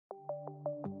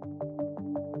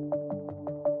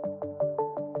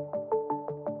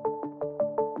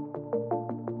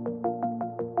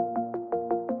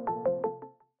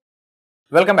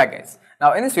Welcome back, guys.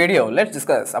 Now in this video, let's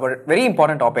discuss about a very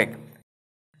important topic,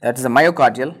 that is the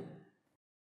myocardial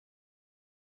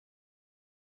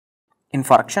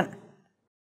infarction.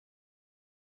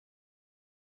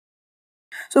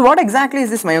 So what exactly is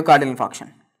this myocardial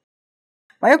infarction?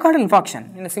 Myocardial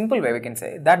infarction, in a simple way we can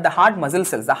say that the heart muscle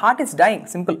cells, the heart is dying,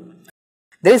 simple.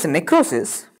 There is a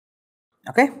necrosis,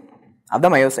 okay, of the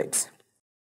myocytes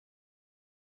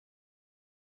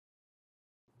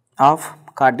of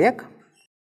cardiac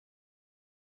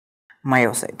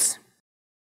myocytes.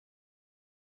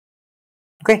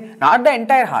 Okay, not the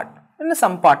entire heart, in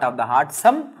some part of the heart,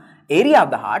 some area of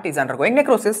the heart is undergoing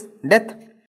necrosis, death.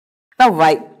 Now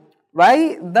why?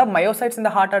 Why the myocytes in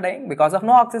the heart are dying? Because of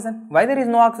no oxygen. Why there is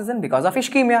no oxygen? Because of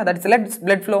ischemia, that is less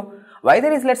blood flow. Why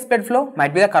there is less blood flow?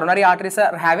 Might be the coronary arteries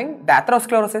are having the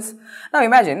atherosclerosis. Now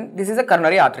imagine this is a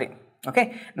coronary artery.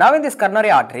 Okay, now in this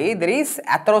coronary artery there is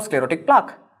atherosclerotic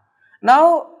plaque.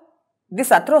 Now this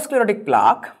atherosclerotic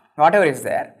plaque, whatever is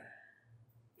there,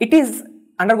 it is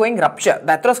undergoing rupture.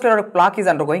 The atherosclerotic plaque is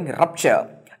undergoing rupture.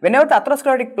 Whenever the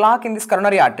atherosclerotic plaque in this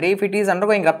coronary artery, if it is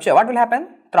undergoing rupture, what will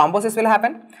happen? Thrombosis will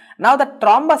happen. Now the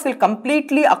thrombus will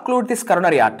completely occlude this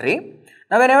coronary artery.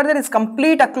 Now whenever there is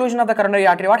complete occlusion of the coronary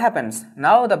artery, what happens?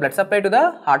 Now the blood supply to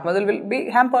the heart muscle will be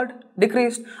hampered,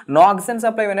 decreased. No oxygen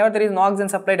supply. Whenever there is no oxygen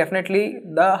supply, definitely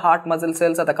the heart muscle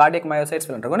cells or the cardiac myocytes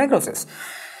will undergo necrosis.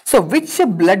 So which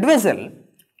blood vessel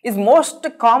is most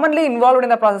commonly involved in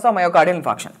the process of myocardial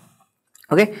infarction?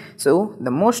 Okay, so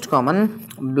the most common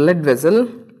blood vessel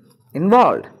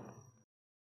involved.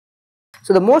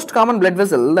 So the most common blood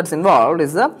vessel that's involved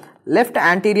is the left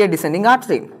anterior descending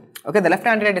artery. Okay, the left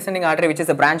anterior descending artery, which is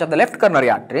a branch of the left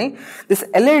coronary artery. This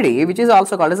LAD, which is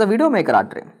also called as a widowmaker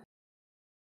artery.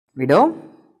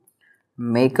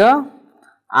 Widowmaker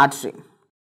artery.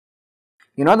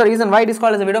 You know the reason why it is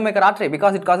called as a widowmaker artery?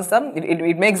 Because it causes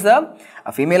it makes the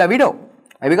female a widow.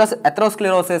 Because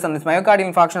atherosclerosis and this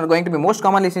myocardial infarction are going to be most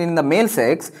commonly seen in the male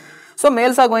sex. So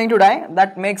males are going to die,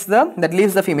 that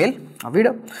leaves the female a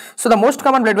widow. So the most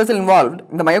common blood vessel involved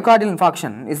in the myocardial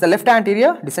infarction is the left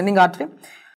anterior descending artery.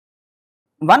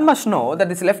 One must know that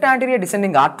this left anterior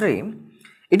descending artery,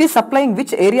 it is supplying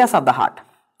which areas of the heart?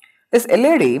 This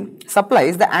LAD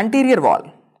supplies the anterior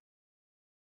wall.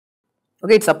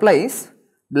 Okay, it supplies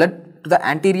blood to the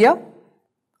anterior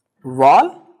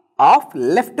wall of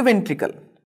left ventricle.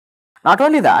 Not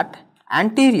only that,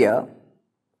 anterior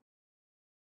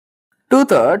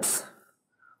 2/3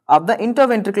 of the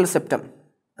interventricular septum.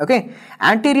 Okay,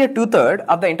 anterior 2/3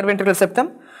 of the interventricular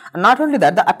septum, and not only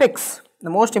that, the apex, the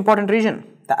most important region,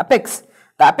 the apex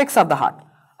of the heart,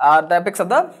 the apex of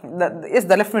is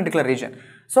the left ventricular region.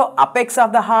 So apex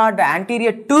of the heart, the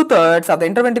anterior 2/3 of the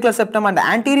interventricular septum, and the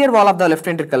anterior wall of the left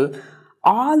ventricle,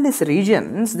 all these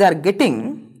regions, they are getting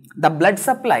the blood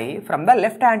supply from the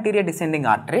left anterior descending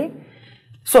artery.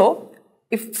 So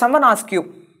if someone asks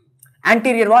you,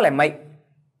 anterior wall MI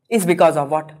is because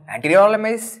of what? Anterior wall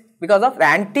MI is because of the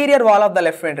anterior wall of the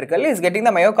left ventricle is getting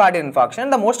the myocardial infarction.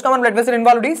 The most common blood vessel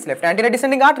involved is left anterior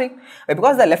descending artery.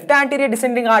 Because the left anterior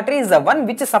descending artery is the one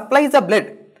which supplies the blood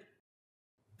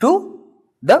to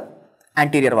the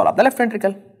anterior wall of the left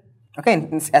ventricle. Okay,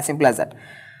 it's as simple as that.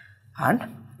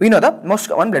 And we know the most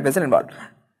common blood vessel involved.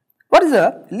 What is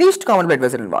the least common blood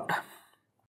vessel involved?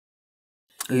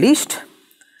 Least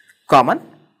common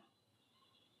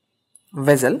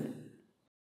vessel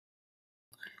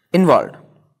involved.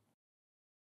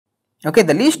 Okay,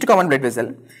 the least common blood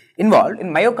vessel involved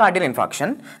in myocardial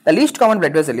infarction, the least common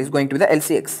blood vessel is going to be the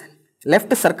LCX,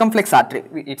 left circumflex artery.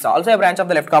 It's also a branch of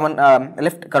the left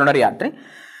coronary artery.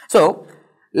 So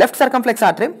left circumflex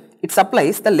artery, it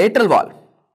supplies the lateral wall.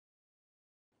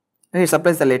 It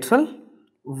supplies the lateral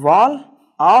wall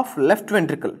of left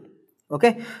ventricle.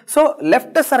 Okay, so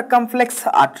left circumflex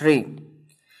artery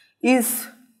is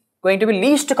going to be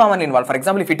least commonly involved. For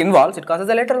example, if it involves, it causes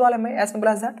a lateral wall MI, as simple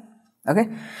as that. Okay,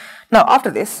 now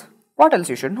after this, what else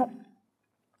you should know?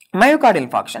 Myocardial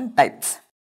infarction types.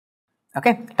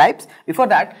 Okay, types. Before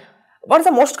that, what is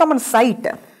the most common site?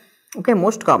 Okay,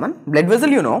 most common blood vessel,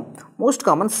 you know, most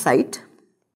common site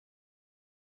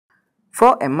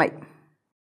for MI.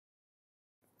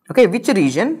 Okay, which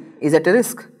region is at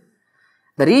risk?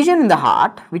 The region in the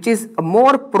heart which is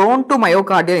more prone to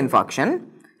myocardial infarction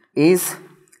is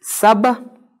subendocardial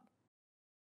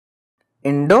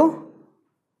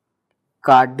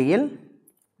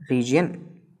region.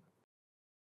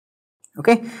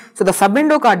 Okay, so the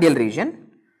subendocardial region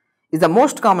is the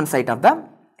most common site of the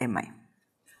MI.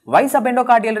 Why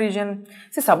subendocardial region?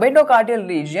 See, subendocardial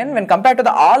region, when compared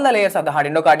to all the layers of the heart,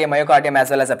 endocardium, myocardium as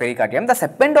well as the pericardium, the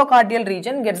subendocardial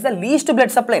region gets the least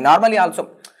blood supply normally also.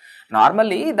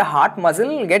 Normally, the heart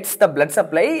muscle gets the blood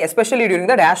supply, especially during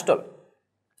the diastole.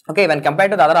 Okay, when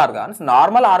compared to the other organs,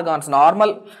 normal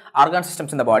organ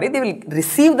systems in the body, they will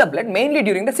receive the blood mainly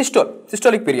during the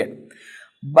systolic period.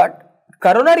 But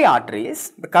coronary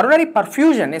arteries, the coronary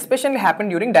perfusion especially happen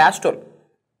during diastole.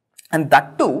 And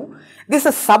that too, this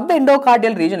is a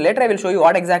subendocardial region. Later I will show you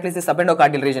what exactly is the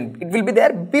subendocardial region. It will be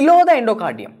there below the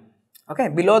endocardium. Okay,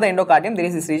 below the endocardium, there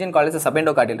is this region called as the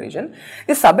subendocardial region.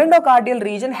 This subendocardial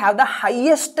region have the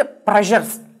highest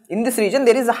pressures. In this region,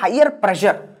 there is a higher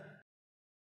pressure.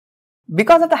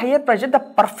 Because of the higher pressure, the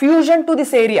perfusion to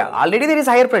this area, already there is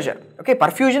higher pressure. Okay,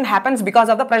 perfusion happens because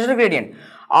of the pressure gradient.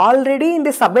 Already in the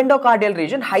subendocardial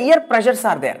region, higher pressures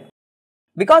are there.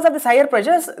 Because of this higher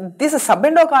pressures, this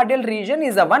subendocardial region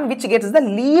is the one which gets the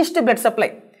least blood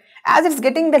supply. As it's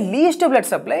getting the least blood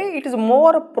supply, it is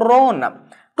more prone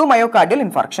to myocardial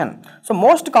infarction. So,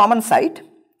 most common site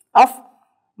of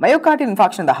myocardial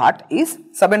infarction in the heart is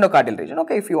subendocardial region.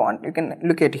 Okay, if you want, you can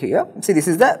look at here. See, this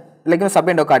is the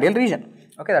subendocardial region.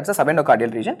 Okay, that's the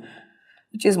subendocardial region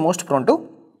which is most prone to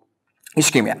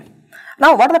ischemia.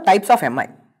 Now, what are the types of MI?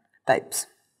 Types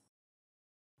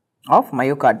of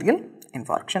myocardial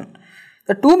infarction.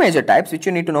 The two major types which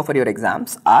you need to know for your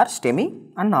exams are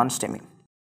STEMI and non-STEMI.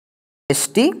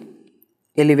 ST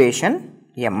elevation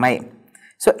MI.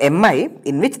 So, MI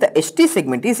in which the ST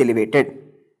segment is elevated.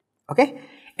 Okay,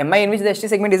 MI in which the ST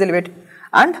segment is elevated,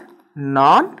 and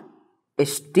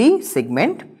non-ST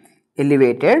segment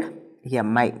elevated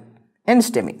MI and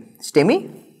STEMI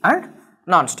and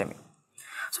non-STEMI.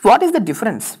 So, what is the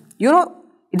difference? You know,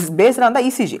 it is based on the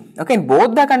ECG. Okay, in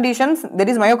both the conditions there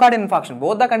is myocardial infarction.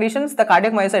 Both the conditions the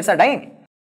cardiac myocytes are dying.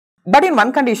 But in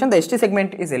one condition the ST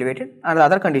segment is elevated and the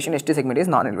other condition ST segment is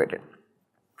non-elevated.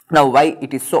 Now, why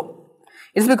it is so?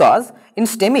 It is because in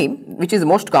STEMI, which is the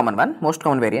most common one, most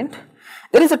common variant,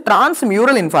 there is a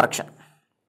transmural infarction.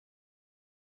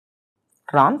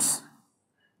 Transmural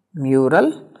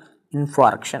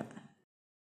infarction.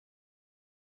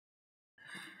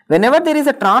 Whenever there is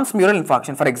a transmural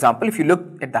infarction, for example, if you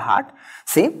look at the heart,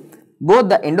 see, both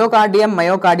the endocardium,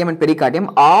 myocardium and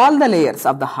pericardium, all the layers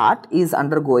of the heart is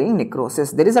undergoing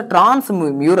necrosis. There is a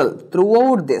transmural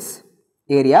throughout this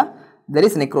area, there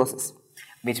is necrosis,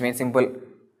 which means simple,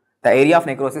 the area of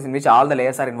necrosis in which all the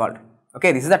layers are involved.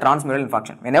 Okay, this is the transmural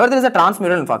infarction. Whenever there is a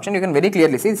transmural infarction, you can very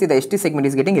clearly see the ST segment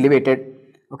is getting elevated.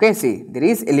 Okay, see, there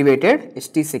is elevated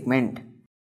ST segment.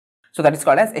 So, that is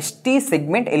called as ST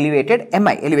segment elevated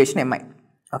MI, elevation MI.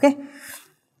 Okay.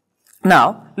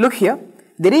 Now, look here,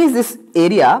 there is this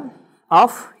area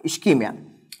of ischemia,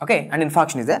 okay, and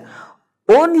infarction is there.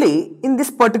 Only in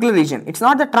this particular region, it's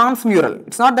not the transmural,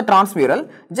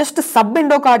 just the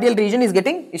subendocardial region is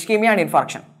getting ischemia and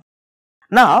infarction.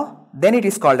 Now, then it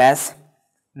is called as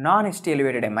non-ST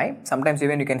elevated MI. Sometimes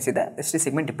even you can see the ST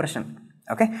segment depression.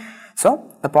 Okay.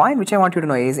 So, the point which I want you to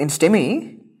know is in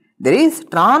STEMI, there is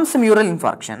transmural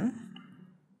infarction.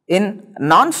 In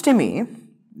non-STEMI,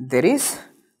 there is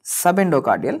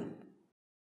subendocardial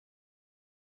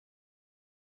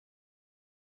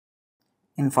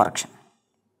infarction.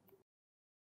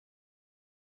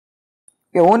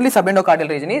 Okay, only subendocardial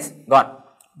region is gone,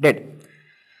 dead.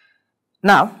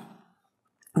 Now,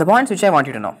 the points which I want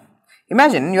you to know.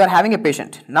 Imagine you are having a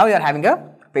patient. Now you are having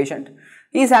a patient.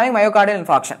 He is having myocardial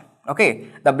infarction. Okay,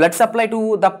 the blood supply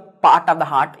to the part of the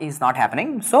heart is not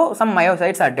happening. So, some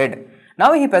myocytes are dead.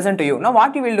 Now, he present to you. Now,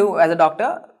 what you will do as a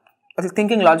doctor,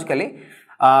 thinking logically,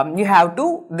 you have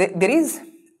to, there is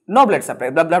no blood supply.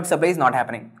 Blood supply is not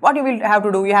happening. What you will have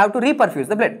to do? You have to reperfuse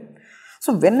the blood.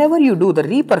 So, whenever you do the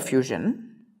reperfusion,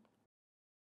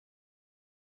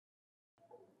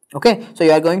 okay, so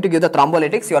you are going to give the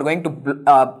thrombolytics, you are going to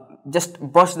just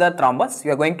burst the thrombus,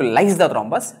 you are going to lyse the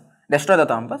thrombus, destroy the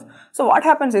thrombus. So, what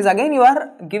happens is again you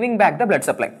are giving back the blood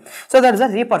supply. So, there is a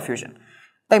reperfusion.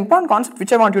 The important concept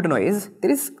which I want you to know is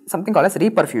there is something called as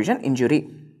reperfusion injury.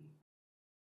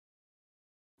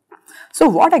 So,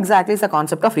 what exactly is the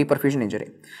concept of reperfusion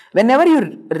injury? Whenever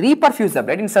you reperfuse the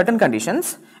blood in certain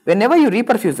conditions, whenever you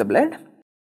reperfuse the blood,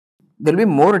 there will be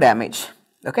more damage.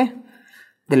 Okay,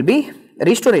 there will be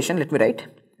restoration. Let me write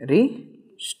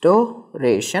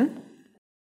restoration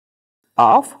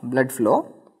of blood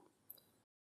flow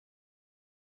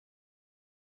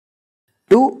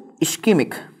to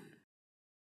ischemic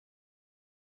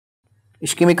or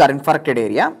infarcted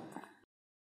area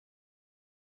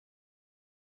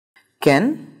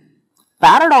can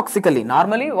paradoxically,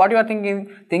 normally what you are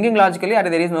thinking logically,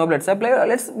 there is no blood supply,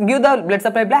 let's give the blood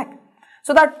supply back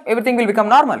so that everything will become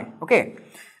normal. Okay,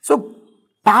 so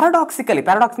paradoxically,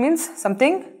 paradox means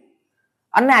something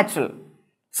unnatural,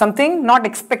 something not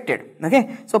expected.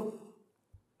 Okay, so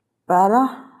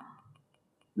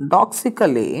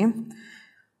paradoxically,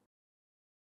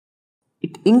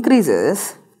 it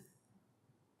increases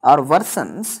or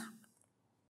worsens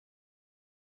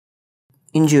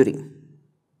injury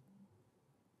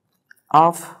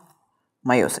of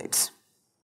myocytes.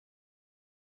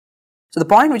 So the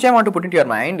point which I want to put into your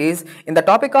mind is in the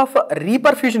topic of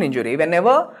reperfusion injury,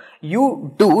 whenever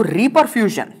you do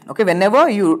reperfusion, okay, whenever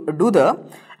you do the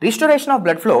restoration of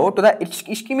blood flow to the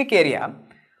ischemic area,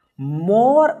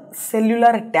 more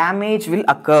cellular damage will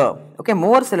occur, okay,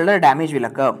 more cellular damage will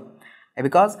occur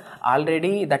because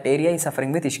already that area is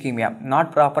suffering with ischemia,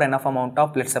 not proper enough amount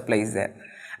of blood supply is there.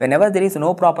 Whenever there is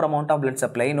no proper amount of blood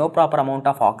supply, no proper amount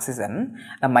of oxygen,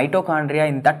 the mitochondria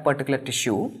in that particular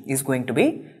tissue is going to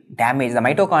be damaged. The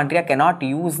mitochondria cannot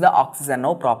use the oxygen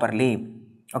now properly.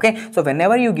 Okay, so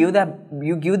whenever you give the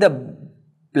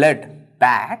blood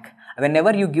back,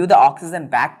 whenever you give the oxygen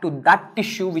back to that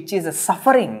tissue which is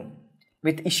suffering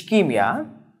with ischemia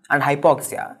and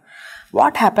hypoxia,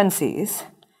 what happens is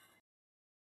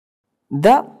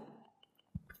the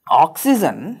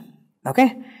oxygen,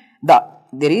 okay,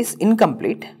 there is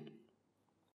incomplete.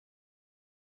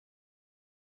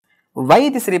 Why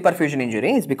this reperfusion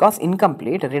injury is because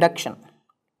incomplete reduction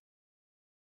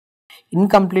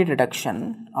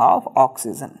of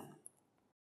oxygen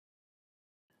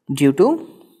due to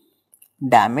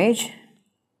damage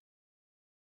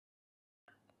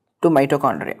to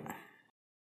mitochondria.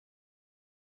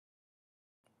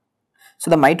 So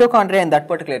the mitochondria in that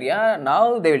particular area,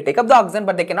 now they will take up the oxygen,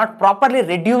 but they cannot properly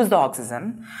reduce the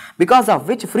oxygen, because of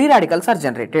which free radicals are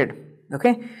generated.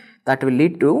 Okay, that will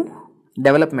lead to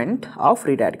development of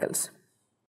free radicals.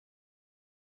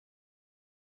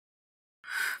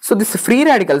 So this free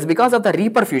radicals, because of the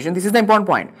reperfusion, this is the important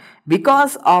point,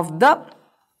 because of the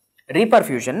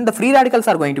reperfusion, the free radicals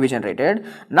are going to be generated.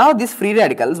 Now these free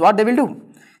radicals, what they will do?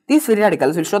 These free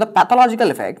radicals will show the pathological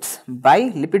effects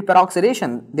by lipid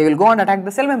peroxidation. They will go and attack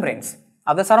the cell membranes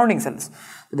of the surrounding cells.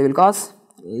 So they will cause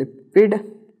lipid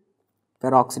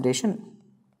peroxidation.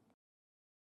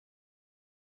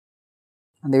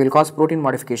 And they will cause protein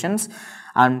modifications,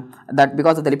 and that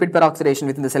because of the lipid peroxidation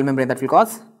within the cell membrane, that will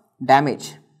cause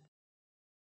damage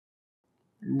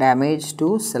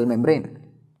to cell membrane.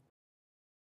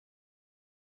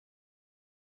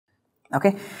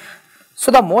 Okay. So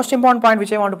the most important point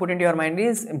which I want to put into your mind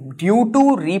is, due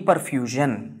to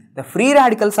reperfusion, the free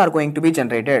radicals are going to be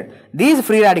generated. These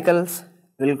free radicals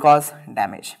will cause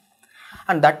damage,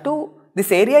 and that too,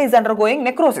 this area is undergoing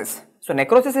necrosis. So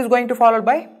necrosis is going to follow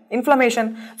by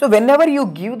inflammation. So whenever you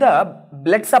give the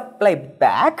blood supply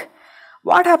back,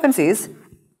 what happens is,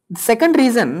 the second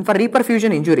reason for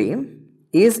reperfusion injury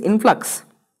is influx.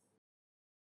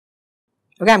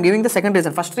 Okay, I am giving the second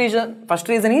reason. First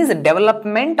reason is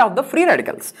development of the free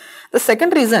radicals. The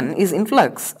second reason is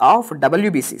influx of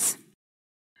WBCs.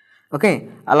 Okay,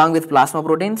 along with plasma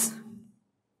proteins.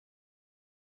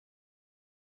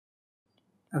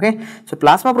 Okay, so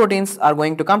plasma proteins are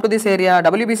going to come to this area,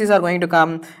 WBCs are going to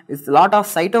come with a lot of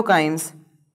cytokines,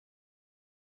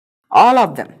 all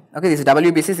of them. Okay, these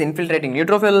WBCs infiltrating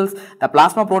neutrophils, the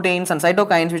plasma proteins and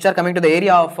cytokines which are coming to the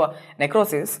area of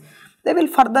necrosis, they will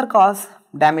further cause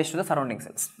damage to the surrounding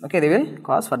cells. Okay, they will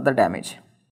cause further damage.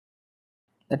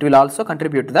 That will also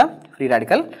contribute to the free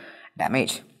radical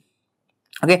damage.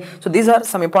 Okay, so these are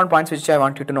some important points which I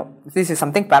want you to know. This is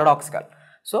something paradoxical.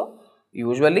 So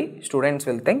usually students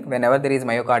will think whenever there is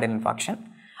myocardial infarction,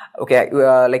 okay,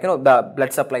 the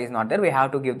blood supply is not there, we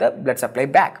have to give the blood supply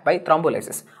back by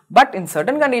thrombolysis. But in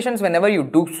certain conditions, whenever you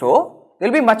do so, there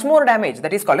will be much more damage,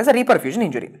 that is called as a reperfusion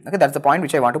injury. Okay, that's the point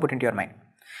which I want to put into your mind.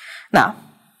 Now,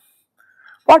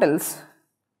 what else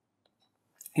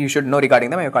you should know regarding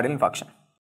the myocardial infarction?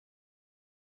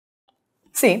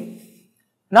 See,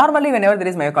 normally whenever there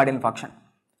is myocardial infarction,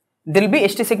 there will be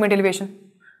ST segment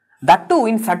elevation. That too,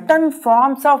 in certain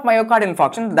forms of myocardial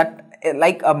infarction, that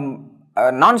like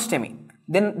non-STEMI,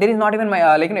 then there is not even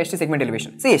ST segment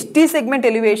elevation. See, ST segment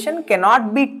elevation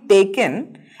cannot be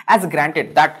taken as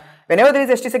granted that whenever there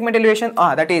is ST segment elevation,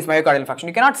 that is myocardial infarction.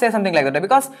 You cannot say something like that,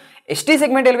 because ST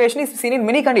segment elevation is seen in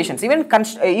many conditions. Even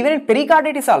in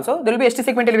pericarditis also, there will be ST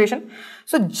segment elevation.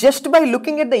 So just by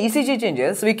looking at the ECG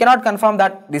changes, we cannot confirm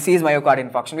that this is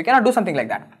myocardial infarction. We cannot do something like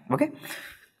that. Okay.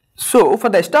 So for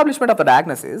the establishment of the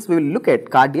diagnosis, we will look at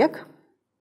cardiac,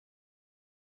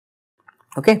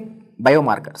 okay,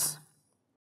 biomarkers.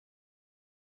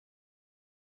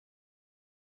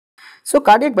 So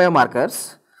cardiac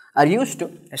biomarkers are used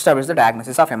to establish the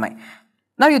diagnosis of MI.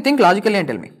 Now you think logically and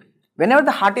tell me, whenever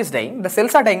the heart is dying, the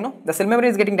cells are dying, no? The cell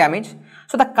membrane is getting damaged.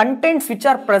 So the contents which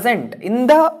are present in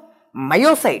the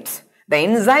myocytes, the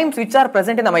enzymes which are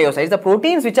present in the myocytes, the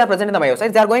proteins which are present in the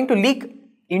myocytes, they are going to leak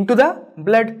into the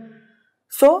blood.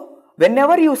 So,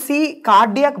 whenever you see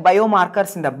cardiac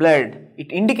biomarkers in the blood,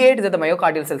 it indicates that the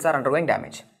myocardial cells are undergoing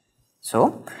damage.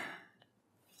 So,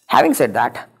 having said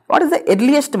that, what is the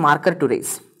earliest marker to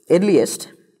raise? Earliest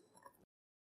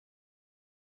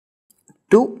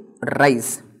to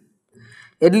rise.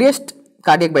 Earliest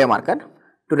cardiac biomarker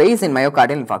to raise in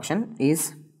myocardial infarction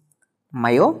is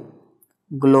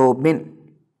myoglobin.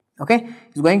 Okay,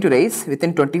 it's going to raise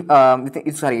within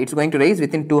it's going to raise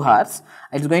within 2 hours.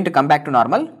 It's going to come back to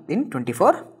normal in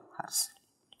 24 hours.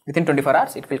 Within 24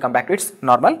 hours, it will come back to its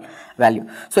normal value.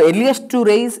 So, earliest to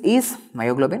raise is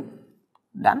myoglobin.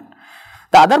 Done.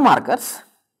 The other markers,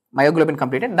 myoglobin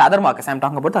completed. The other markers, I am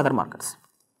talking about the other markers,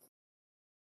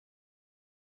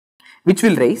 which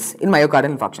will raise in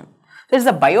myocardial infarction. So, it is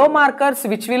the biomarkers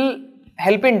which will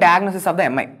help in diagnosis of the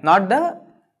MI, not the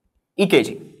EKG,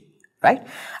 right?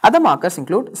 Other markers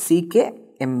include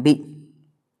CKMB,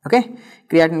 okay,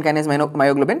 creatine kinase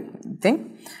myoglobin thing.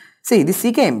 See, this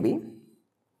CKMB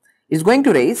is going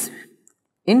to raise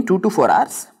in 2 to 4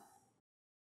 hours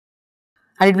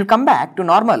and it will come back to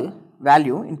normal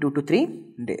value in 2 to 3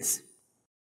 days.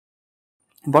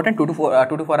 Important, 2 to 4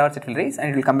 hours it will raise and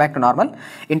it will come back to normal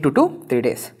in 2 to 3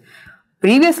 days.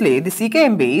 Previously, the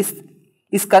CKMB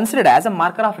is considered as a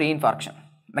marker of reinfarction.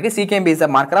 Okay, CKMB is a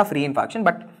marker of reinfarction,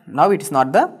 but now it is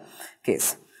not the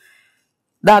case.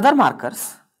 The other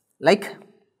markers like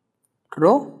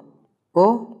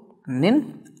troponin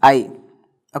I,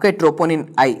 okay,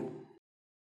 troponin I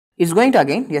is going to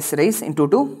again raise in 2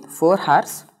 to 4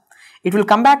 hours. It will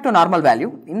come back to normal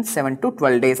value in 7 to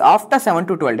 12 days. After 7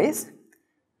 to 12 days,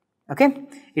 okay,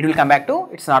 it will come back to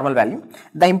its normal value.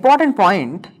 The important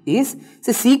point is,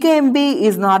 so CKMB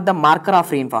is not the marker of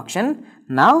reinfarction.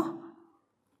 Now,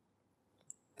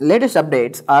 latest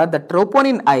updates are the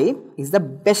troponin I is the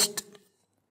best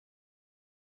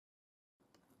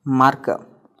marker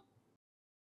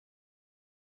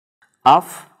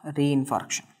of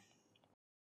reinfarction.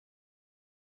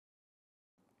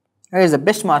 It is the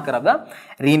best marker of the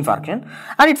reinfarction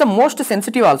and it is the most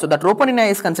sensitive also. The troponin I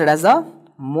is considered as the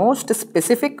most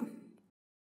specific,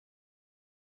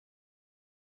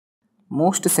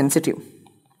 most sensitive.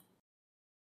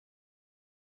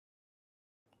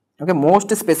 Okay,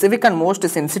 most specific and most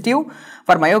sensitive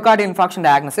for myocardial infarction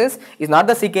diagnosis is not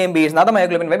the CKMB, is not the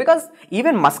myoglobin. Why? Because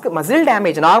even muscle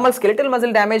damage, normal skeletal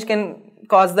muscle damage can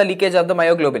cause the leakage of the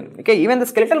myoglobin. Okay, even the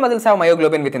skeletal muscles have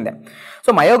myoglobin within them.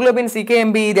 So, myoglobin,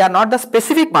 CKMB, they are not the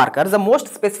specific markers. The most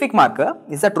specific marker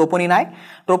is the troponin I.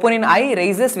 Troponin I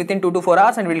raises within 2 to 4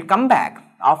 hours and will come back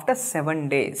after 7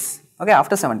 days. Okay,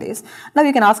 after 7 days. Now,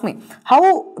 you can ask me,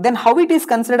 how it is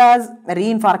considered as a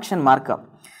reinfarction marker?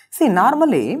 See,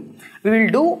 normally we will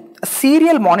do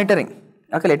serial monitoring.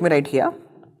 Okay, let me write here.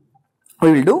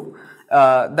 We will do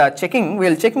the checking. We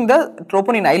will checking the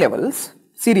troponin I levels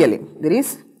serially. There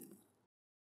is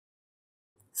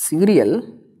serial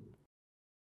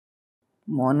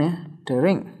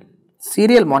monitoring.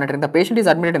 Serial monitoring. The patient is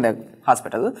admitted in the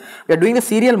hospital. We are doing the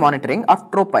serial monitoring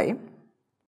of tropi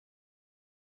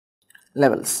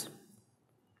levels.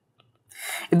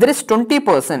 If there is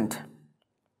 20%,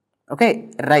 okay,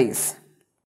 rise.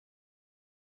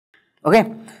 Okay,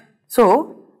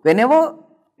 so whenever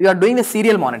you are doing the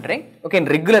serial monitoring, okay, in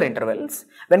regular intervals,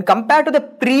 when compared to the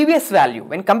previous value,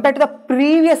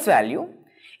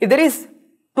 if there is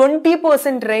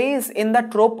 20% rise in the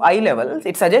trop I levels,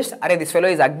 it suggests, array, this fellow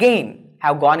is again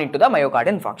have gone into the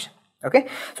myocardial infarction. Okay,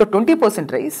 so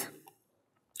 20% rise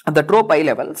of the trop I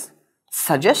levels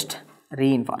suggest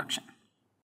reinfarction.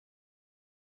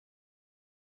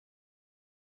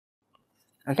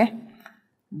 Okay,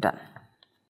 done.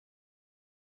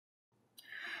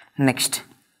 Next,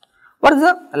 what is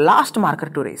the last marker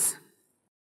to raise?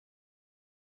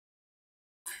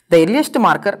 The earliest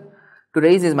marker to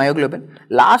raise is myoglobin.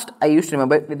 Last, I used to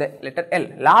remember with the letter L.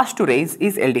 Last to raise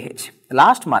is LDH. The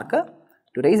last marker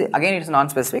to raise, again it is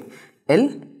non-specific,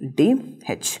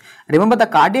 LDH. Remember the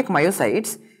cardiac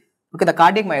myocytes, okay, the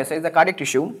cardiac myocytes, the cardiac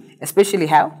tissue especially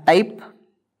have type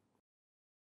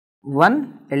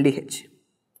 1 LDH.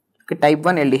 Okay, type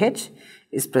 1 LDH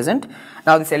is present.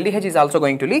 Now this LDH is also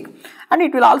going to leak and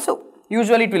it will also,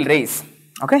 usually it will raise,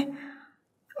 okay,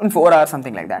 in 4 hours,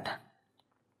 something like that.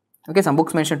 Okay, some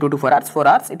books mention 2 to 4 hours, 4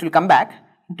 hours, it will come back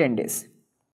in 10 days.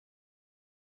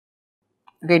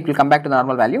 Okay, it will come back to the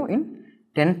normal value in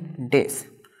 10 days.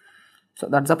 So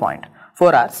that's the point.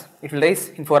 4 hours, it will raise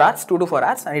in 4 hours, 2 to 4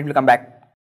 hours and it will come back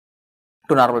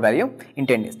to normal value in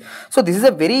 10 days. So this is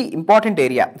a very important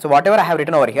area. So whatever I have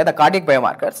written over here, the cardiac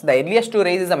biomarkers, the earliest to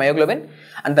raise is the myoglobin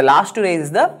and the last to raise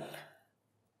is the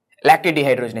lactate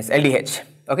dehydrogenase, LDH.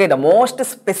 Okay, the most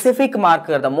specific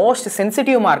marker, the most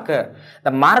sensitive marker,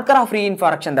 the marker of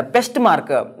reinfarction, the best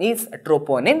marker is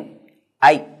troponin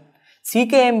I.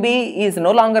 CKMB is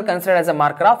no longer considered as a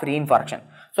marker of reinfarction.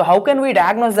 So how can we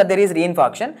diagnose that there is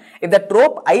reinfarction? If the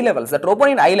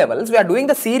troponin I levels, we are doing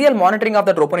the serial monitoring of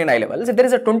the troponin I levels. If there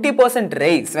is a 20%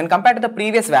 raise when compared to the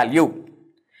previous value,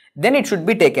 then it should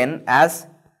be taken as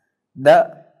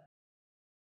the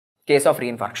case of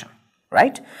reinfarction,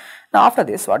 right? Now after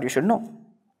this, what you should know?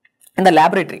 In the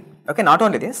laboratory, okay, not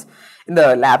only this, in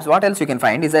the labs, what else you can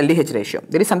find is the LDH ratio.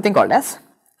 There is something called as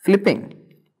flipping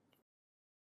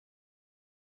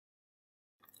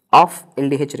of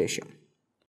LDH ratio.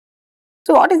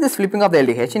 So what is this flipping of the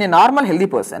LDH? In a normal healthy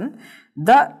person,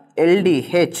 the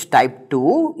LDH type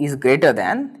 2 is greater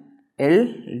than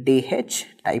LDH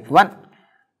type 1.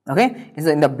 Okay, so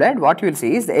in the blood, what you will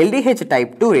see is the LDH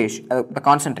type 2 ratio, the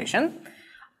concentration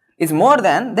is more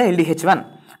than the LDH 1.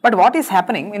 But what is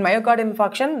happening in myocardial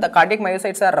infarction? The cardiac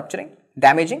myocytes are rupturing,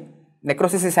 damaging,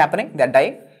 necrosis is happening, they are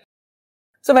dying.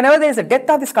 So whenever there is a death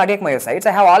of these cardiac myocytes,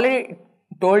 I have already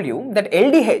told you that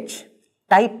LDH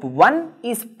type 1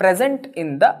 is present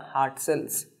in the heart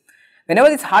cells. Whenever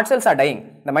these heart cells are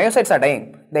dying, the myocytes are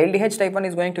dying, the LDH type 1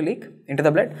 is going to leak into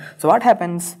the blood. So what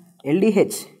happens?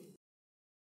 LDH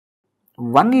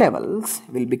 1 levels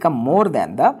will become more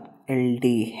than the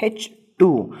LDH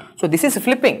 2. So this is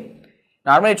flipping.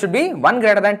 Normally it should be 1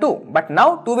 greater than 2, but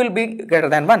now 2 will be greater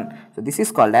than 1. So this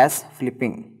is called as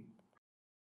flipping.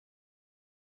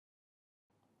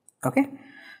 Okay.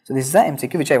 So this is the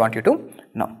MCQ which I want you to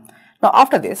know. Now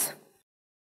after this,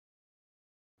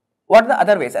 what are the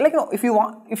other ways? Like, if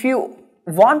you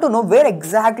want to know where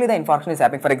exactly the infarction is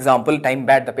happening, for example, time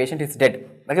bad, the patient is dead.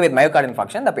 Okay, with myocardial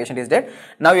infarction, the patient is dead.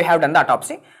 Now you have done the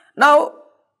autopsy. Now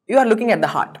you are looking at the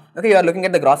heart. Okay, you are looking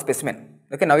at the gross specimen.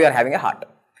 Okay, now you are having a heart.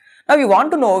 Now you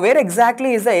want to know where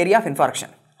exactly is the area of infarction.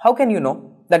 How can you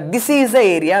know that this is the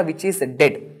area which is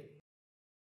dead?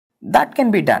 That can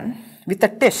be done with a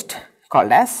test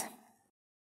called as,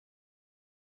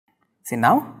 see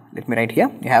now, let me write here,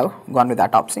 you have gone with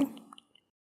autopsy.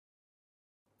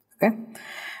 Okay.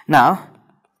 Now,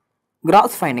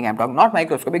 gross finding I am talking, not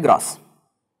microscopy, gross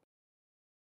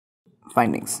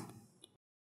findings.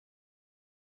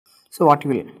 So what you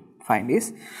will find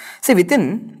is, see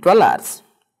within 12 hours,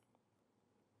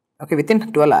 okay,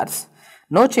 within 12 hours,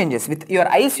 no changes. With your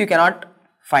eyes you cannot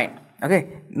find,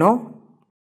 okay, no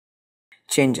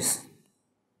changes.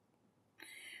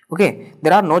 Okay,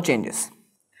 there are no changes.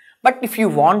 But if you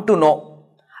want to know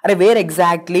where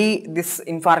exactly this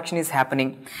infarction is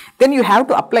happening, then you have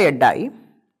to apply a dye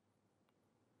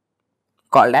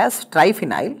called as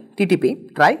triphenyl,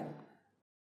 TTP,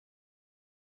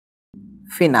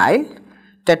 triphenyl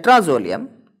tetrazolium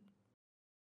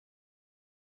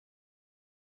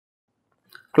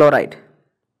chloride.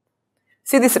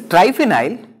 See this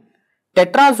triphenyl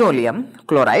tetrazolium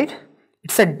chloride,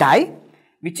 it's a dye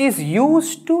which is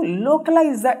used to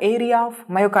localize the area of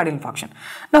myocardial infarction.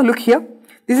 Now look here,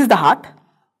 this is the heart,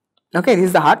 okay, this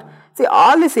is the heart. See,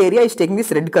 all this area is taking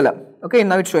this red color, okay,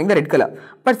 now it's showing the red color.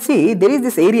 But see, there is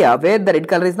this area where the red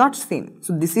color is not seen.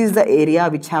 So this is the area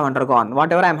which have undergone,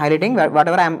 whatever I am highlighting,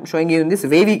 whatever I am showing you in this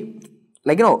wavy,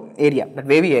 like area, that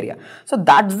wavy area. So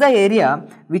that's the area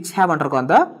which have undergone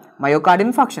the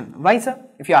myocardial infarction. Why, sir?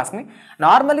 If you ask me,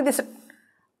 normally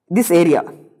this area,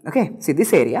 okay, see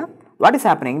this area, what is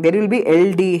happening? There will be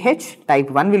LDH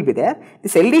type 1 will be there.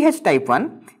 This LDH type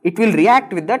 1, it will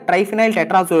react with the triphenyl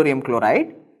tetrazolium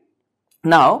chloride.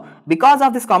 Now, because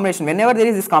of this combination, whenever there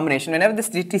is this combination, whenever this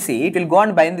GTC, it will go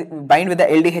and bind with the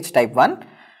LDH type 1.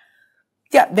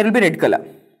 Yeah, there will be red color.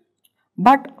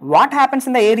 But what happens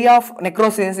in the area of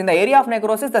necrosis? In the area of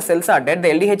necrosis, the cells are dead, the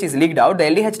LDH is leaked out, the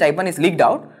LDH type 1 is leaked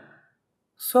out.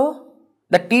 So,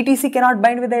 the TTC cannot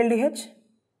bind with the LDH.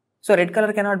 So, red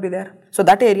color cannot be there. So,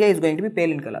 that area is going to be pale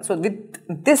in color. So,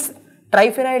 with this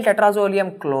triphenyl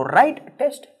tetrazolium chloride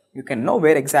test, you can know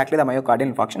where exactly the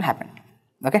myocardial infarction happened.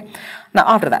 Okay. Now,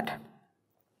 after that,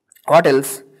 what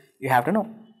else you have to know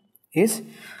is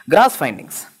gross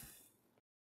findings.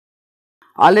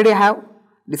 Already I have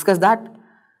discussed that.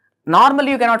 Normally,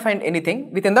 you cannot find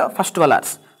anything within the first 12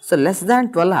 hours. So, less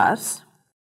than 12 hours,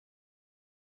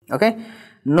 okay,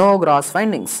 no gross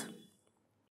findings.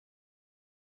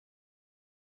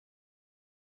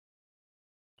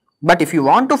 But if you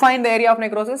want to find the area of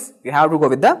necrosis, you have to go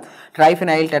with the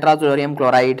triphenyl tetrazolium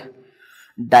chloride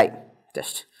dye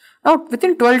test. Now,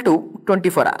 within 12 to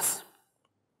 24 hours,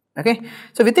 okay.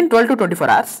 So, within 12 to 24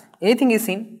 hours, anything is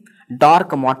seen,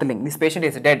 dark mottling, this patient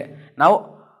is dead.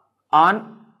 Now,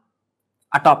 on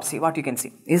autopsy, what you can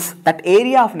see is that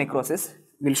area of necrosis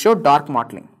will show dark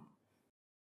mottling.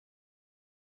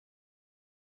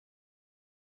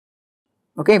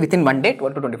 Okay, within 1 day,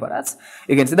 12 to 24 hours,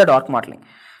 you can see the dark mottling.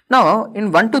 Now,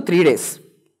 in 1 to 3 days,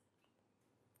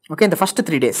 okay, in the first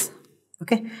 3 days,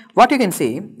 okay, what you can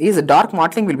see is dark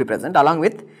mottling will be present along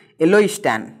with yellowish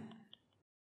tan.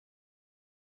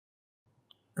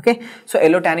 Okay, so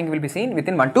yellow tanning will be seen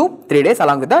within 1 to 3 days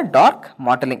along with the dark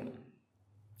mottling.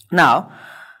 Now,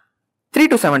 3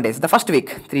 to 7 days, the first week,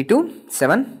 3 to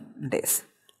 7 days.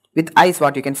 With eyes,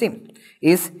 what you can see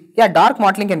is, yeah, dark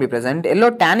mottling can be present, yellow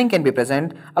tanning can be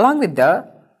present, along with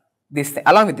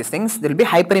these things, there will be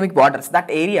hyperemic borders. That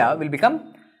area will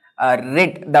become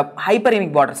red. The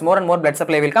hyperemic borders, more and more blood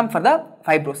supply will come for the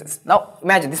fibrosis. Now,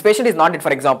 imagine this patient is not dead,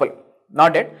 for example,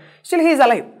 not dead, still he is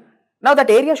alive. Now, that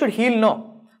area should heal, no.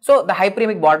 So, the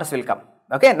hyperemic borders will come.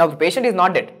 Okay, now the patient is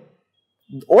not dead.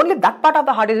 Only that part of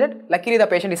the heart is dead. Luckily, the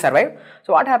patient is survived.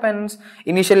 So, what happens?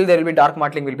 Initially, there will be dark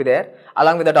mottling will be there.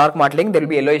 Along with the dark mottling, there will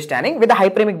be yellowish tanning with the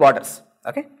hyperemic borders.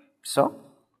 Okay, so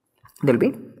there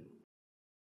will be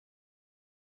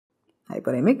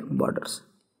hyperemic borders.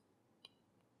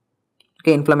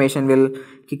 Okay, inflammation will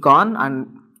kick on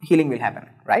and healing will happen,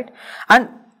 right? And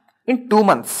in 2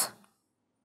 months,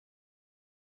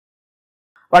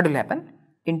 what will happen?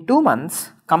 In 2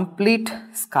 months, complete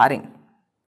scarring.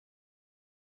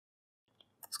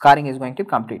 Scarring is going to be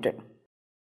completed.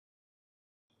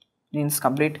 Means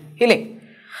complete healing.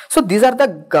 So, these are the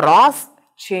gross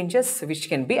changes which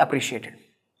can be appreciated.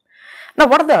 Now,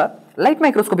 what are the light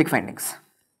microscopic findings?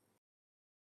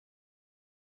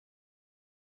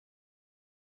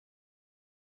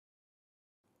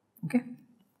 Okay.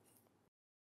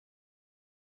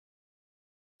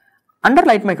 Under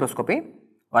light microscopy,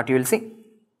 what you will see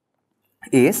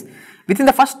is within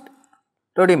the first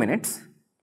 30 minutes,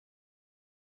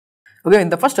 okay, in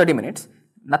the first 30 minutes,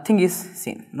 nothing is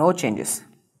seen, no changes.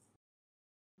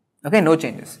 Okay, no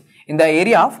changes. In the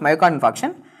area of myocardial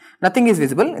infarction, nothing is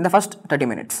visible in the first 30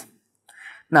 minutes.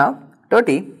 Now,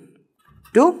 30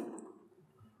 to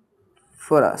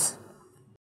 4 hours.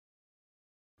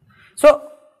 So,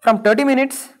 from 30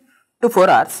 minutes to 4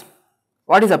 hours,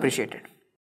 what is appreciated?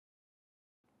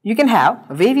 You can have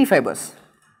wavy fibers.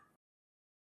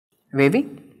 Wavy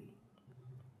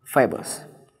fibers.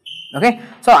 Okay,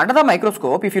 so under the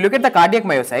microscope, if you look at the cardiac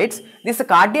myocytes, these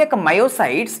cardiac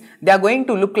myocytes, they are going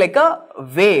to look like a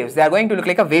waves, they are going to look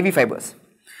like a wavy fibers.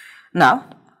 Now,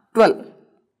 12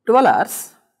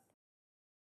 hours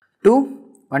to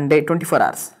 1 day, 24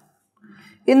 hours.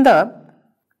 In the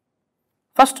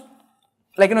first,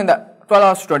 in the 12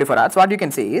 hours to 24 hours, what you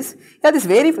can see is, yeah, these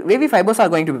wavy fibers are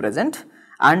going to be present,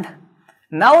 and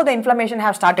now the inflammation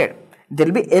have started. There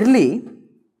will be early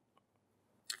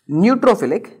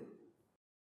neutrophilic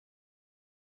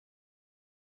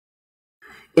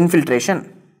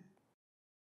infiltration.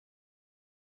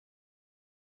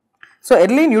 So,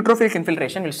 early neutrophilic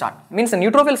infiltration will start, means the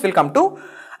neutrophils will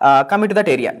come into that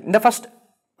area in the first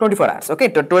 24 hours, okay,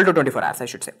 12 to 24 hours I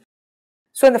should say.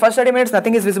 So, in the first 30 minutes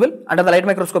nothing is visible under the light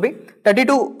microscopy.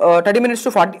 30 minutes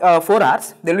to 4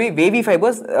 hours, there will be wavy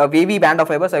fibers, wavy band of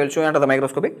fibers I will show you under the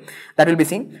microscopy, that will be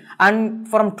seen, and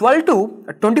from 12 to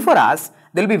 24 hours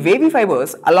there will be wavy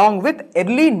fibers along with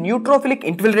early neutrophilic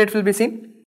infiltrate will be seen.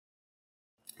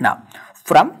 Now,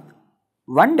 from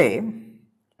 1 day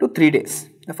to 3 days,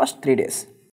 the first 3 days,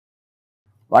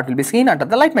 what will be seen under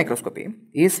the light microscopy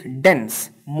is dense,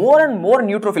 more and more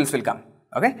neutrophils will come,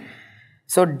 okay.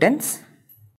 So, dense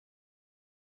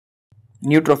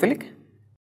neutrophilic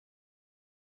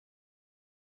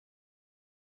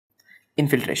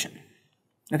infiltration,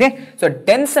 okay. So,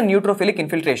 dense and neutrophilic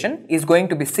infiltration is going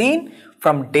to be seen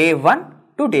from day 1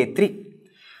 to day 3.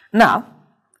 Now,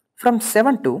 from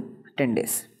 7 to 10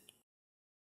 days,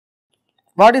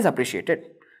 what is appreciated?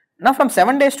 Now, from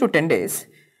 7 days to 10 days,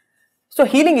 so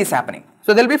healing is happening.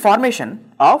 So, there will be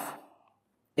formation of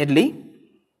early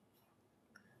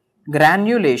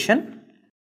granulation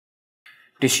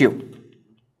tissue.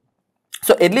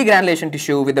 So, early granulation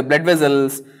tissue with the blood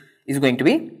vessels is going to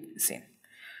be seen.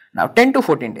 Now, 10 to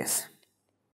 14 days.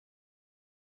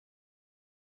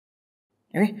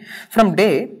 Okay. From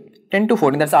day 10 to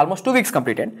 14, that is almost 2 weeks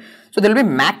completed. So, there will be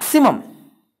maximum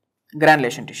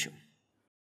granulation tissue.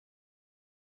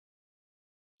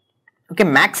 Okay,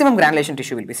 maximum granulation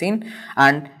tissue will be seen,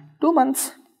 and 2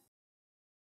 months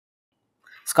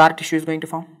scar tissue is going to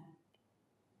form.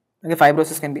 Okay,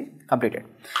 fibrosis can be completed.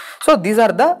 So, these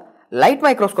are the light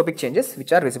microscopic changes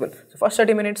which are visible. So, first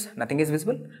 30 minutes nothing is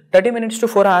visible, 30 minutes to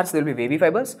 4 hours there will be wavy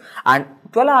fibers, and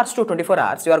 12 hours to 24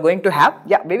 hours you are going to have,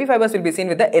 yeah, wavy fibers will be seen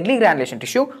with the early granulation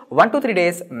tissue. 1 to 3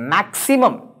 days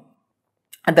maximum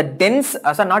and the dense,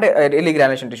 not a early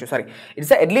granulation tissue, sorry, it's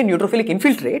the early neutrophilic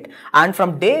infiltrate, and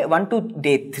from day 1 to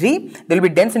day 3 there will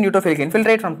be dense neutrophilic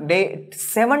infiltrate. From day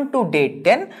 7 to day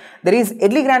 10 there is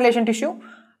early granulation tissue.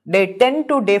 Day 10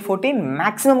 to day 14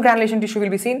 maximum granulation tissue will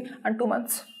be seen, and 2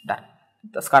 months done,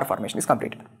 the scar formation is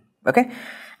completed. Okay.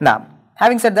 Now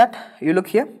having said that, you look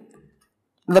here,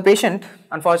 the patient,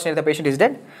 unfortunately the patient is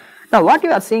dead. Now what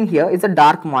you are seeing here is the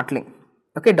dark mottling.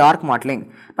 Okay, dark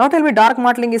mottling. Now tell me, dark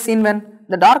mottling is seen when?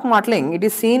 The dark mottling, it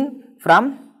is seen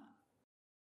from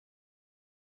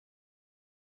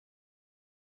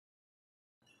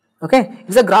okay,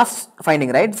 it's a gross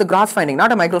finding, right? It's a gross finding,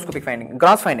 not a microscopic finding.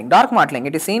 Gross finding, dark mottling,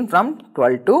 it is seen from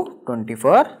 12 to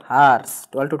 24 hours.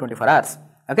 12 to 24 hours.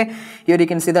 Okay, here you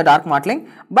can see the dark mottling,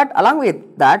 but along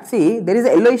with that, see, there is a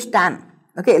yellowish tan.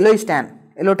 Okay, yellowish tan,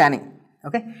 yellow tanning.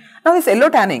 Okay, now this yellow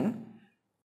tanning,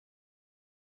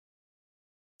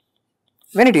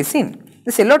 when it is seen,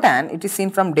 this yellow tan, it is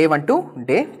seen from day 1 to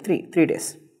day 3, 3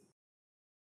 days.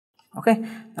 Okay,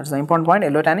 that's the important point.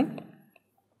 Yellow tanning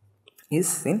is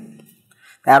seen.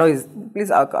 The arrow is, please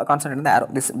concentrate on the arrow,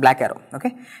 this black arrow.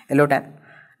 Okay, yellow tan.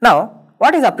 Now,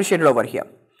 what is appreciated over here?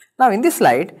 Now, in this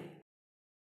slide,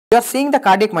 you are seeing the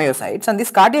cardiac myocytes, and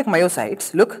these cardiac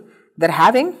myocytes, look, they are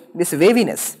having this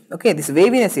waviness. Okay, this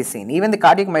waviness is seen. Even the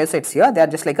cardiac myocytes here, they are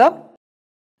just like a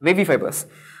wavy fibers.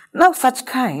 Now, such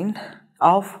kind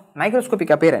of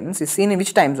microscopic appearance is seen in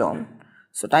which time zone?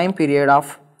 So, time period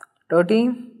of 30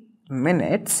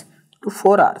 minutes to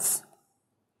 4 hours.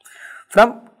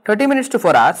 From 30 minutes to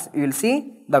 4 hours, you will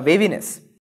see the waviness.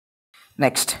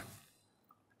 Next,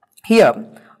 here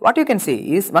what you can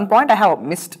see is one point I have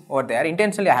missed over there,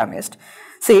 intentionally I have missed.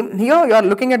 See, here you are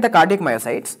looking at the cardiac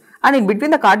myocytes, and in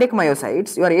between the cardiac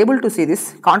myocytes, you are able to see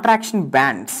this contraction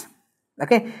bands.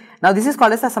 Okay, now this is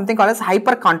called as something called as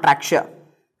hypercontracture.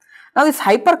 Now this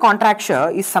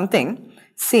hypercontracture is something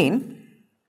seen,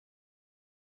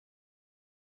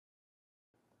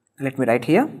 let me write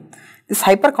here, this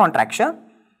hypercontracture,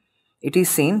 it is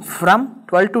seen from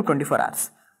 12 to 24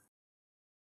 hours.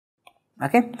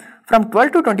 Okay, from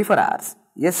 12 to 24 hours,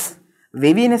 yes,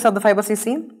 waviness of the fibers is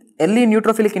seen, early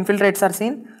neutrophilic infiltrates are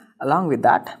seen, along with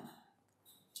that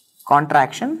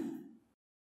contraction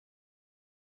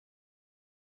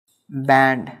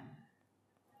band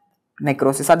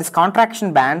necrosis, or these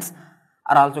contraction bands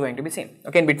are also going to be seen.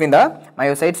 Okay, in between the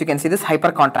myocytes you can see this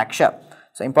hypercontracture.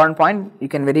 So important point, you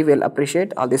can very well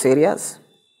appreciate all these areas.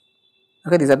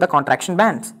 Okay, these are the contraction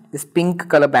bands, these pink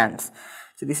color bands.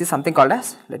 So this is something called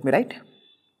as, let me write,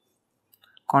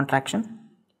 contraction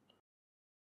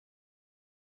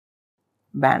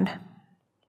band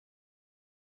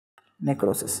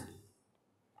necrosis.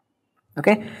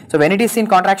 Okay, so when it is seen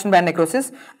contraction band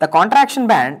necrosis, the contraction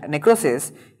band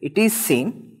necrosis, it is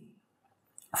seen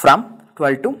from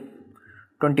 12 to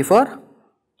 24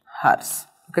 hours.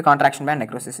 Okay, contraction band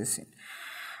necrosis is seen.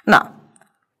 Now,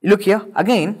 look here,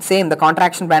 again same, the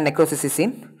contraction band necrosis is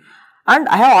seen, and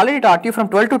I have already taught you from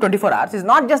 12 to 24 hours is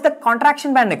not just the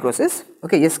contraction band necrosis.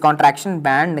 Okay, yes, contraction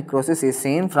band necrosis is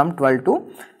seen from 12 to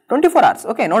 24 hours.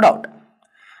 Okay, no doubt.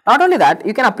 Not only that,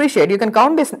 you can appreciate, you can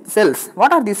count these cells.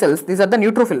 What are these cells? These are the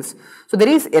neutrophils. So there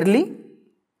is early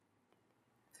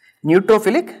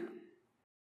neutrophilic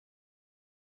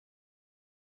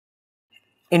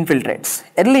infiltrates,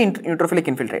 early neutrophilic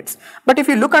infiltrates. But if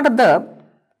you look at the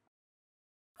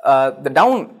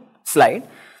down slide,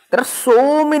 there are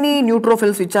so many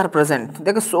neutrophils which are present.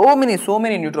 There are so many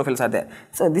neutrophils are there.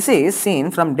 So this is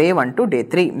seen from day 1 to day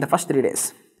 3, in the first 3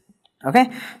 days.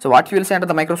 Okay, so what you will see under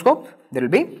the microscope, there will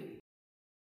be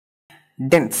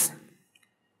dense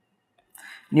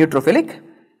neutrophilic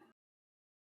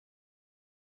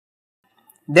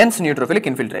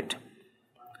infiltrate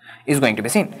is going to be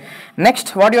seen.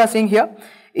 Next, what you are seeing here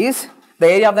is the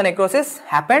area of the necrosis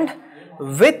happened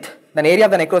with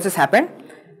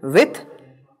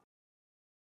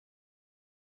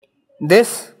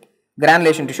this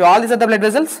granulation tissue. All these are the blood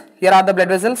vessels. Here are the blood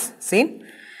vessels seen.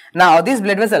 Now these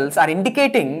blood vessels are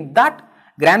indicating that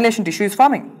granulation tissue is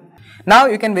forming. Now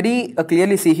you can very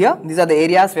clearly see here, these are the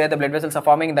areas where the blood vessels are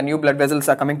forming, the new blood vessels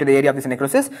are coming to the area of this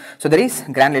necrosis. So there is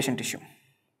granulation tissue.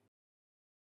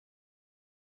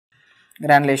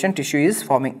 Granulation tissue is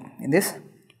forming in this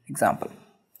example.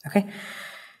 Okay,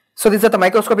 so these are the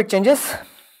microscopic changes.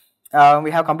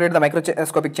 We have completed the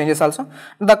microscopic changes also.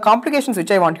 The complications which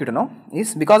I want you to know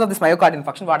is, because of this myocardial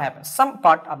infarction, what happens? Some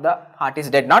part of the heart is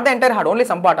dead, not the entire heart, only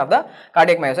some part of the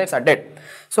cardiac myocytes are dead.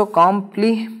 So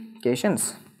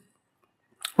complications,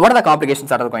 what are the complications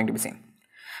that are going to be seen?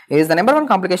 Is the number one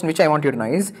complication which I want you to know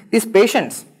is, these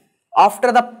patients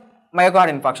after the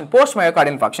myocardial infarction, post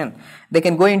myocardial infarction, they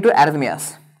can go into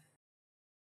arrhythmias.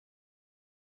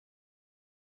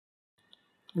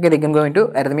 Okay, they can go into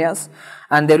arrhythmias,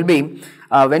 and there will be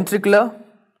ventricular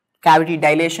cavity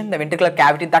dilation. The ventricular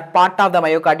cavity, that part of the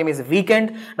myocardium is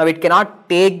weakened. Now it cannot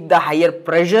take the higher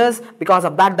pressures. Because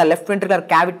of that, the left ventricular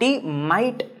cavity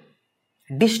might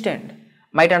distend,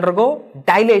 might undergo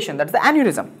dilation. That's the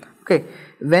aneurysm. Okay,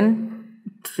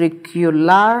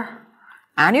 ventricular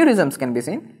aneurysms can be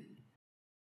seen.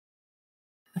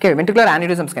 Okay, ventricular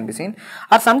aneurysms can be seen,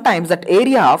 or sometimes that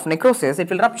area of necrosis, it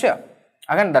will rupture.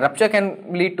 Again, the rupture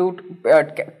can lead to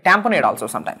tamponade also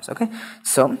sometimes. Okay,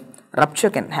 so rupture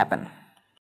can happen.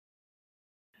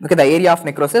 Okay, the area of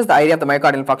necrosis, the area of the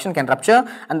myocardial infarction can rupture,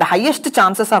 and the highest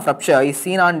chances of rupture is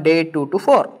seen on day 2 to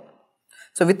 4.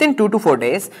 So within 2 to 4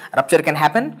 days, rupture can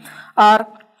happen, or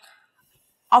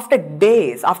after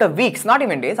days, after weeks, not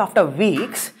even days, after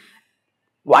weeks.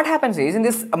 What happens is, in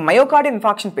this myocardial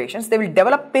infarction patients, they will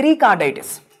develop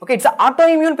pericarditis. Okay, it's an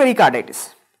autoimmune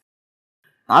pericarditis.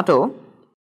 Autoimmune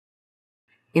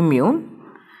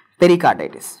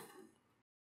pericarditis.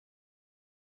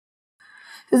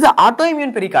 This is the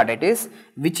autoimmune pericarditis,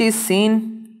 which is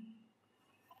seen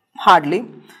hardly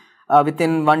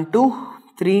within 1 to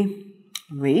 3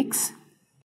 weeks.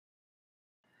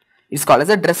 It's called as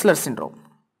a Dressler syndrome.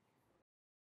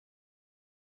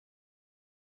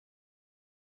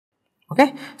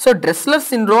 Okay, so Dressler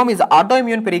syndrome is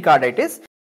autoimmune pericarditis.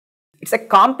 It's a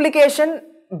complication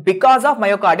because of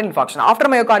myocardial infarction. After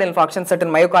myocardial infarction, certain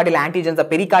myocardial antigens, the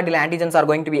pericardial antigens, are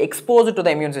going to be exposed to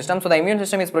the immune system. So the immune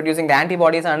system is producing the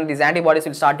antibodies, and these antibodies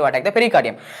will start to attack the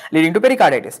pericardium, leading to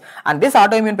pericarditis. And this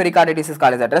autoimmune pericarditis is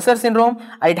called as a Dressler syndrome.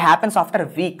 It happens after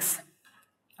weeks.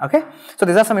 Okay, so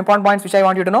these are some important points which I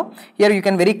want you to know. Here you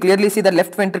can very clearly see the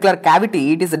left ventricular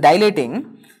cavity, it is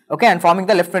dilating, okay, and forming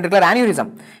the left ventricular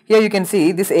aneurysm. Here you can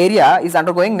see this area is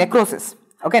undergoing necrosis.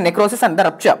 Okay, necrosis and the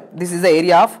rupture. This is the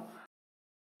area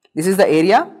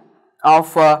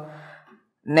of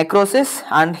necrosis,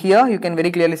 and here you can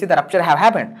very clearly see the rupture have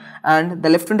happened, and the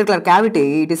left ventricular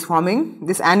cavity, it is forming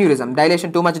this aneurysm,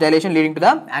 dilation, too much dilation leading to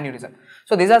the aneurysm.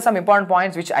 So these are some important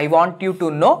points which I want you to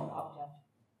know